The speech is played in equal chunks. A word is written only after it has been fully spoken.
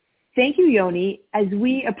Thank you, Yoni. As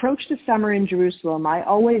we approach the summer in Jerusalem, I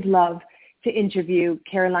always love to interview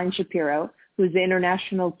Caroline Shapiro, who's the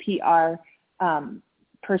international PR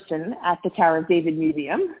person at the Tower of David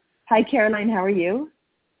Museum. Hi, Caroline. How are you?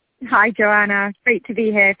 Hi, Joanna. Great to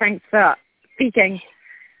be here. Thanks for speaking.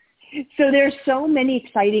 So there's so many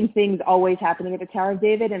exciting things always happening at the Tower of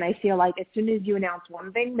David, and I feel like as soon as you announce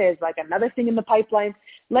one thing, there's like another thing in the pipeline.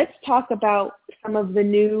 Let's talk about some of the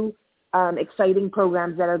new exciting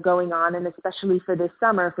programs that are going on, and especially for this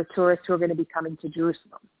summer for tourists who are going to be coming to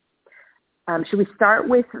Jerusalem. Should we start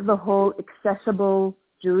with the whole Accessible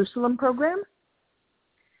Jerusalem program?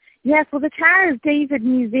 Yes, well, the Tower of David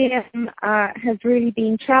Museum has really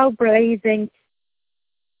been trailblazing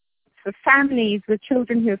for families with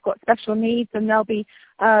children who have got special needs, and there'll be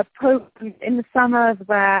programs in the summers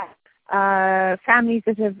where families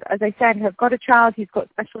that have, as I said, have got a child who's got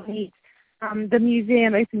special needs. The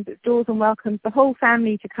museum opens its doors and welcomes the whole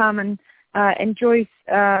family to come and enjoy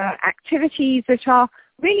activities which are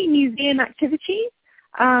really museum activities,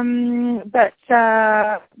 but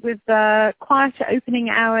with quieter opening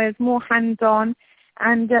hours, more hands-on.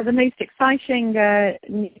 And the most exciting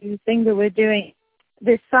new thing that we're doing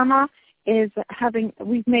this summer is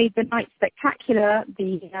we've made the Night Spectacular,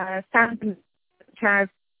 the sound and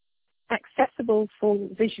accessible for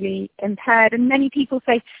visually impaired. And many people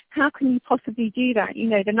say, how can you possibly do that? You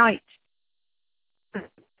know, the night,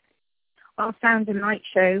 our Sound and Light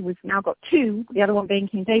show, we've now got two, the other one being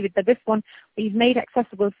King David, but this one we've made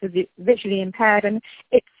accessible for the visually impaired. And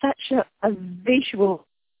it's such a visual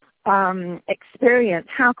experience.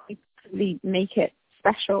 How can we possibly make it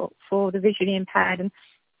special for the visually impaired? And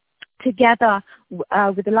together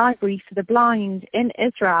with the Library for the Blind in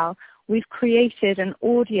Israel, we've created an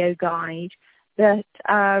audio guide that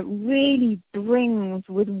really brings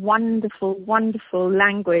with wonderful, wonderful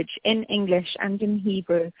language in English and in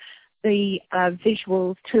Hebrew the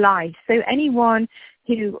visuals to life. So anyone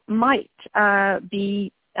who might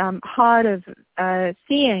be hard of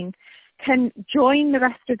seeing can join the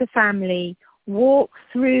rest of the family, walk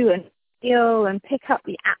through and feel and pick up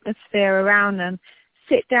the atmosphere around them,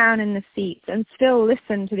 sit down in the seats and still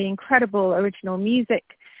listen to the incredible original music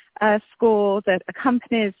score that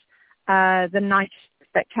accompanies the Night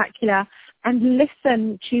Spectacular, and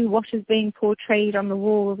listen to what is being portrayed on the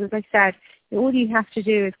walls. As I said, all you have to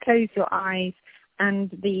do is close your eyes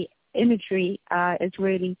and the imagery is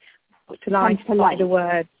really put to life by the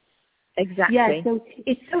words. Exactly. Yeah, so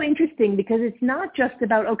it's so interesting because it's not just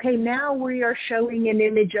about, okay, now we are showing an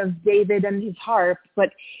image of David and his harp, but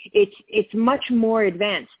it's much more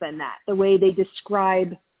advanced than that, the way they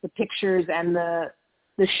describe the pictures and the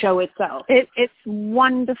show itself. It's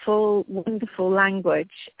wonderful, wonderful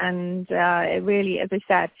language, and it really, as I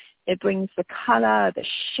said, it brings the color, the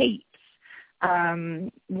shapes,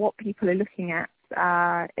 what people are looking at.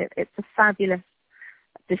 It's a fabulous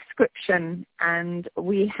description, and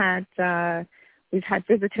we've had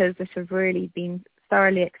visitors that have really been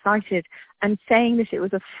thoroughly excited and saying that it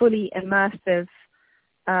was a fully immersive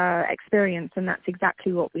experience, and that's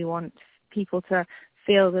exactly what we want people to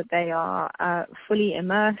feel, that they are fully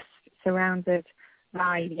immersed, surrounded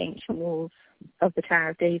by the ancient walls of the Tower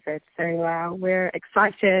of David. So we're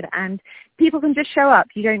excited, and people can just show up.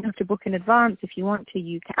 You don't have to book in advance if you want to.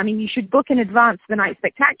 You should book in advance for the Night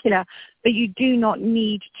Spectacular, but you do not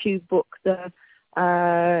need to book the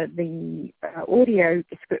audio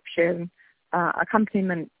description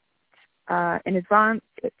accompaniment in advance.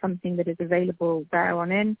 It's something that is available there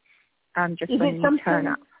on in, just when you turn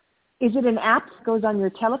up. Is it an app that goes on your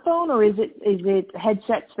telephone, or is it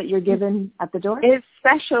headsets that you're given at the door? It's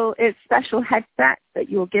special headsets that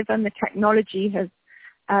you're given. The technology has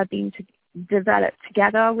been developed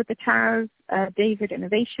together with the Tower of David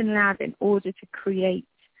Innovation Lab in order to create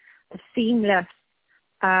a seamless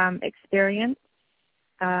experience.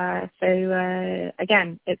 So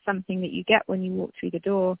again, it's something that you get when you walk through the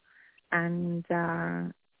door, and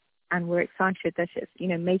we're excited that it's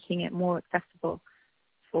making it more accessible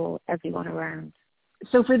for everyone around.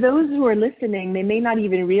 So for those who are listening, they may not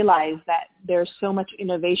even realize that there's so much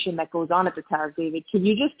innovation that goes on at the Tower of David. Can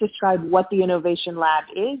you just describe what the Innovation Lab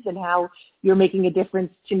is and how you're making a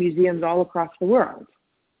difference to museums all across the world?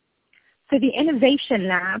 So the Innovation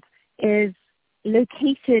Lab is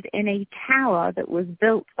located in a tower that was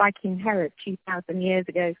built by King Herod 2,000 years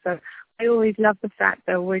ago. So I always love the fact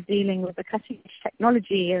that we're dealing with the cutting-edge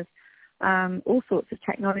technology of all sorts of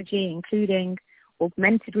technology, including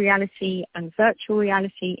augmented reality and virtual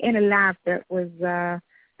reality, in a lab that was,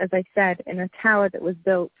 as I said, in a tower that was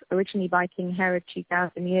built originally by King Herod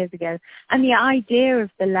 2,000 years ago. And the idea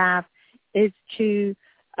of the lab is to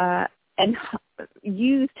and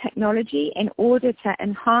use technology in order to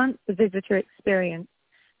enhance the visitor experience.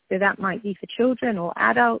 So that might be for children or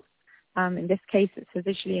adults. In this case, it's for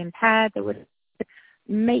visually impaired, that would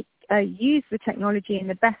use the technology in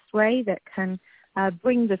the best way that can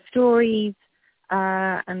bring the stories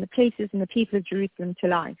and the places and the people of Jerusalem to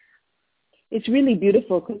life. It's really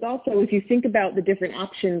beautiful because also if you think about the different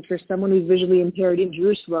options for someone who's visually impaired in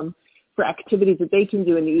Jerusalem for activities that they can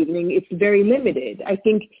do in the evening, it's very limited. I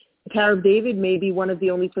think the Tower of David may be one of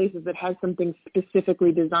the only places that has something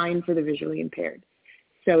specifically designed for the visually impaired.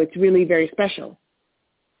 So it's really very special.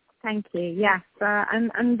 Thank you. Yes,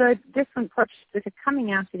 and the different projects that are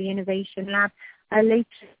coming out of the Innovation Lab. Later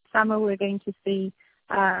this summer, we're going to see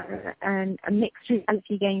a mixed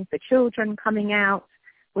reality game for children coming out.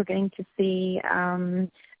 We're going to see an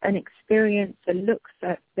experience that looks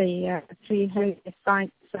at the three holiest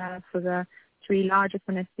sites for the three largest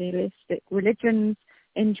monotheistic religions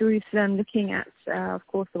in Jerusalem, looking at, of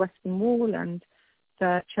course, the Western Wall and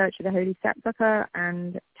the Church of the Holy Sepulchre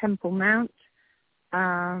and Temple Mount.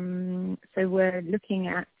 So we're looking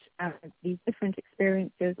at these different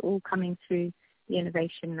experiences all coming through the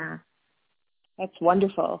Innovation Lab. That's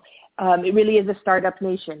wonderful. It really is a startup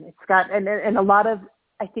nation. It's got and a lot of,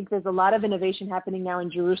 I think there's a lot of innovation happening now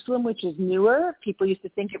in Jerusalem, which is newer. People used to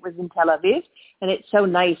think it was in Tel Aviv, and it's so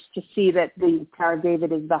nice to see that the Tower of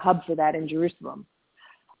David is the hub for that in Jerusalem.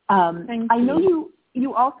 I know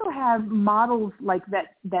you also have models like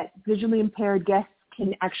that visually impaired guests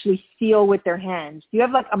can actually feel with their hands. Do you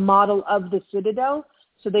have like a model of the Citadel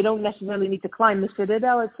so they don't necessarily need to climb the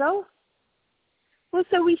Citadel itself? Well,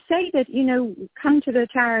 so we say that, come to the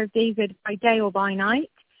Tower of David by day or by night.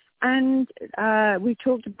 And we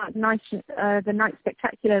talked about the Night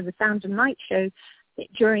Spectacular, the Sound of Night show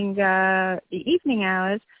during the evening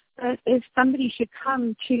hours. But if somebody should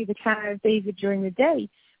come to the Tower of David during the day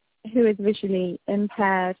who is visually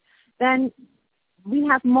impaired, then we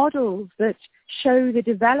have models that show the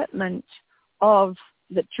development of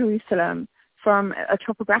Jerusalem from a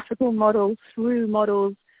topographical model through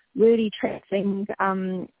models really tracing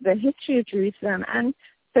the history of Jerusalem. And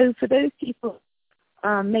so for those people,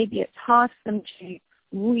 maybe it's hard for them to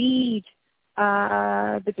read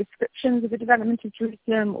the descriptions of the development of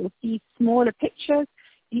Jerusalem or see smaller pictures.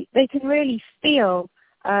 They can really feel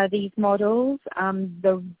these models,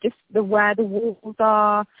 where the walls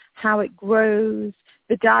are, how it grows,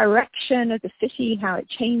 the direction of the city, how it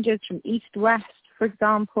changes from east-west, for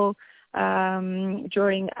example,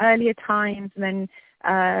 during earlier times, and then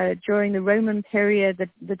during the Roman period,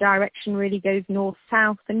 the direction really goes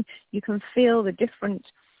north-south, and you can feel the different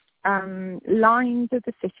lines of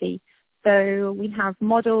the city. So we have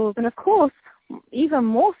models, and of course, even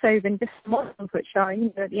more so than just models, which are,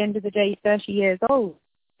 at the end of the day, 30 years old,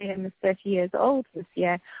 almost 30 years old this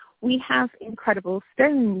year. We have incredible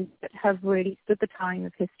stones that have really stood the time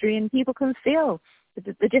of history, and people can feel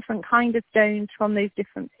the different kind of stones from those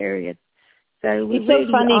different periods. So we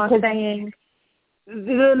really are saying...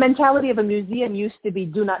 The mentality of a museum used to be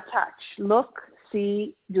do not touch. Look,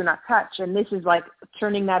 see, do not touch. And this is like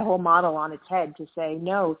turning that whole model on its head to say,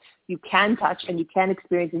 no, you can touch and you can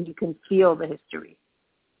experience and you can feel the history.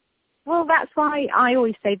 Well, that's why I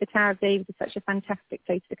always say the Tower of David is such a fantastic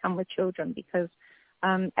place to come with children, because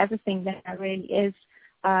everything there really is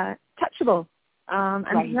touchable. And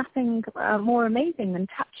there's nothing more amazing than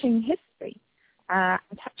touching history.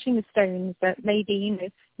 Touching the stones that maybe,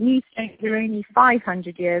 new stones are only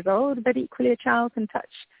 500 years old, but equally a child can touch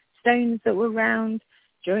stones that were around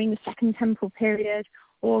during the Second Temple period,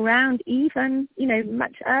 or around even,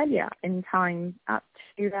 much earlier in time, up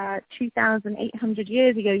to 2,800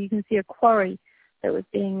 years ago. You can see a quarry that was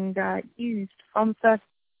being used from first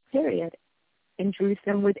period in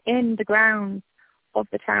Jerusalem within the grounds of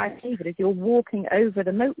the Tower of David. As you're walking over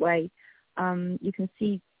the moatway, you can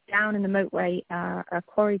see down in the moatway are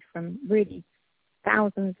quarried from really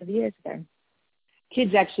thousands of years ago.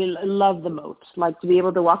 Kids actually love the moat. Like, to be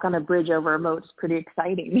able to walk on a bridge over a moat is pretty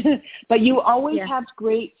exciting. But you always have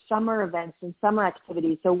great summer events and summer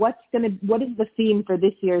activities. So what is the theme for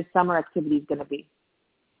this year's summer activities going to be?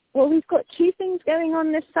 Well, we've got two things going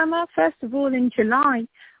on this summer. First of all, in July,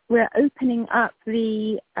 we're opening up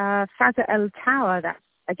the Faza El Tower. That's,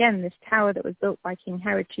 again, this tower that was built by King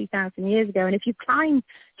Herod 2,000 years ago. And if you climb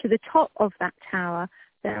to the top of that tower,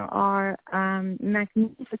 there are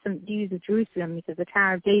magnificent views of Jerusalem, because the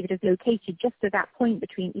Tower of David is located just at that point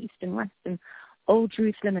between East and West, and Old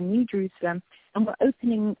Jerusalem and New Jerusalem. And we're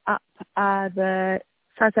opening up the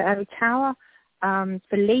Faza El Tower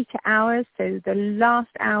for later hours. So the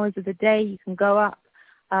last hours of the day, you can go up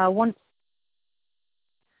once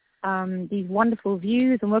these wonderful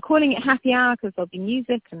views. And we're calling it happy hour because there'll be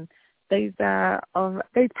music, and those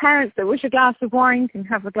parents that wish a glass of wine can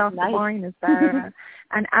have a glass of wine as their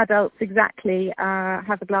and adults exactly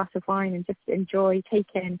have a glass of wine and just enjoy, take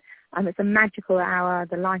in. It's a magical hour.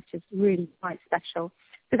 The light is really quite special.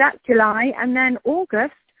 So that's July. And then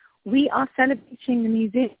August, we are celebrating the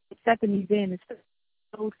museum. The museum is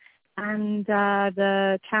sold, and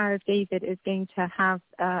the Tower of David is going to have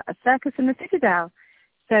a circus in the Citadel.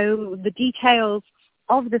 So the details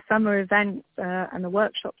of the summer events and the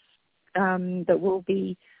workshops that will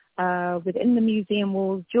be within the museum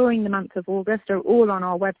walls during the month of August are all on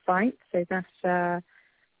our website. So that's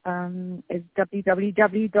is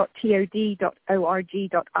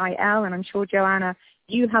www.tod.org.il, and I'm sure, Joanna,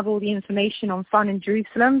 you have all the information on Fun in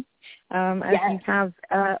Jerusalem, as you have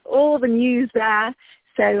all the news there.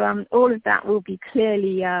 So all of that will be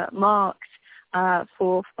clearly marked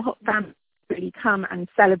for families to really come and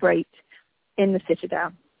celebrate in the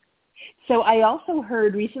Citadel. So I also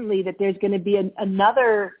heard recently that there's going to be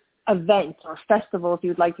another event or festival, if you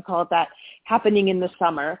would like to call it that, happening in the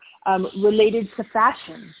summer related to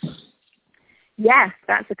fashion. Yes,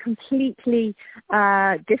 that's a completely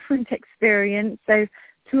different experience. So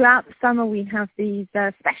throughout the summer we have these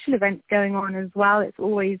special events going on as well. It's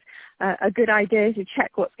always a good idea to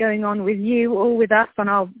check what's going on with you or with us on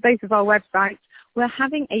both of our websites. We're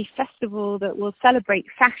having a festival that will celebrate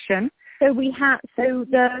fashion. So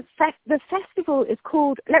the festival is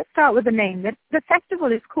called, let's start with the name. The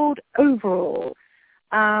festival is called Overall.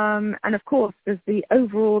 And of course, there's the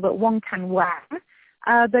overall that one can wear.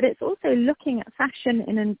 But it's also looking at fashion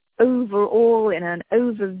in an overall, in an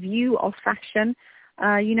overview of fashion.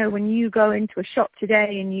 When you go into a shop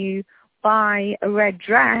today and you buy a red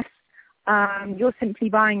dress, you're simply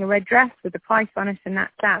buying a red dress with the price on it, and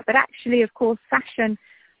that's that. But actually, of course, fashion,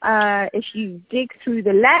 if you dig through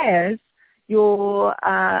the layers, you're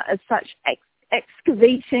as such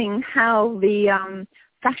excavating how the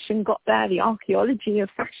fashion got there, the archaeology of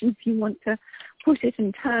fashion, if you want to put it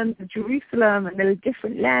in terms of Jerusalem, and there are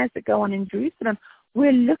different layers that go on in Jerusalem.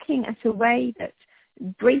 We're looking at a way that's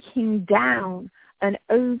breaking down an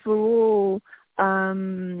overall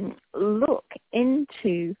look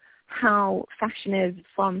into how fashion is,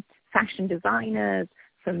 from fashion designers,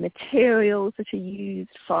 from materials that are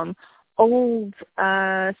used, from old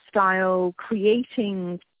style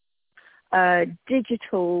creating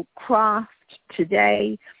digital craft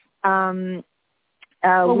today. We're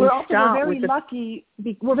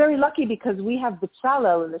very lucky because we have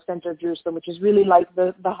Bezalel in the center of Jerusalem, which is really like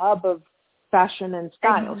the hub of fashion and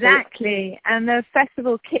style. Exactly. And the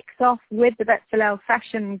festival kicks off with the Bezalel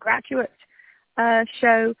Fashion Graduate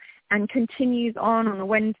Show and continues on a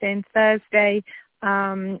Wednesday and Thursday.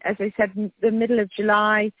 As I said, in the middle of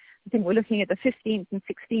July, I think we're looking at the 15th and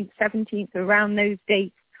 16th, 17th, around those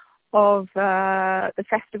dates of the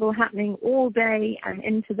festival, happening all day and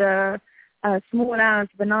into the small hours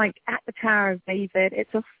of the night at the Tower of David.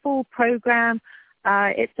 It's a full program.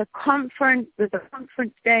 It's a conference. There's a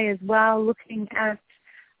conference day as well, looking at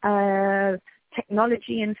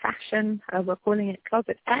technology and fashion. We're calling it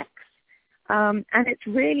Closet X. And it's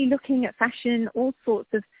really looking at fashion, all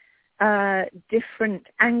sorts of different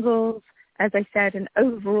angles. As I said, an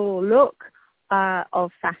overall look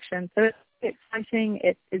of fashion. So it's exciting.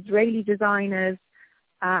 It's Israeli designers.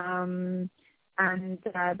 And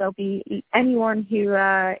there'll be anyone who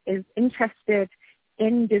is interested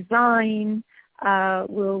in design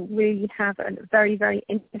will really have a very, very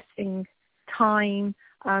interesting time.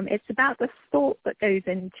 It's about the thought that goes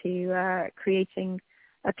into creating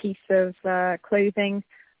a piece of clothing.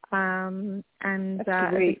 And as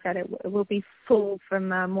I said, it will be full from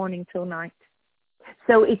morning till night.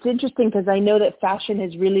 So it's interesting because I know that fashion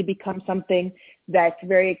has really become something that's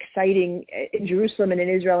very exciting in Jerusalem and in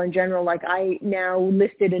Israel in general. Like, I now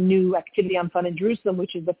listed a new activity on Fun in Jerusalem,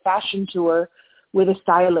 which is the fashion tour with a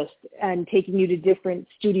stylist and taking you to different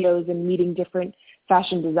studios and meeting different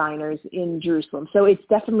fashion designers in Jerusalem. So it's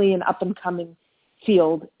definitely an up-and-coming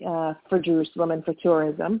field for Jerusalem and for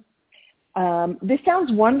tourism. This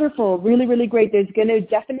sounds wonderful, really, really great. There's going to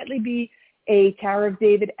definitely be a Tower of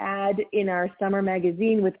David ad in our summer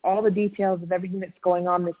magazine with all the details of everything that's going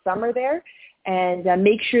on this summer there. And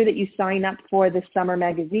make sure that you sign up for the summer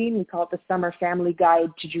magazine. We call it the Summer Family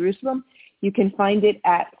Guide to Jerusalem. You can find it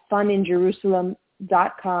at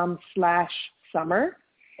funinjerusalem.com/summer.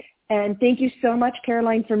 And thank you so much,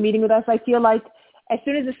 Caroline, for meeting with us. I feel like as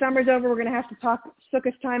soon as the summer's over, we're going to have to talk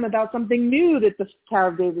Sukkot time about something new that the Tower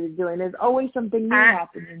of David is doing. There's always something new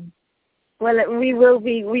happening. Well, we will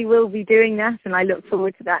be doing that, and I look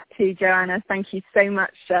forward to that too, Joanna. Thank you so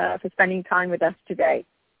much for spending time with us today.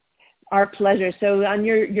 Our pleasure. So on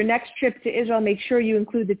your next trip to Israel, make sure you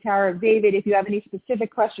include the Tower of David. If you have any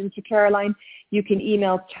specific questions to Caroline, you can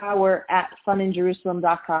email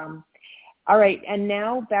tower@funinjerusalem.com. All right, and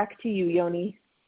now back to you, Yoni.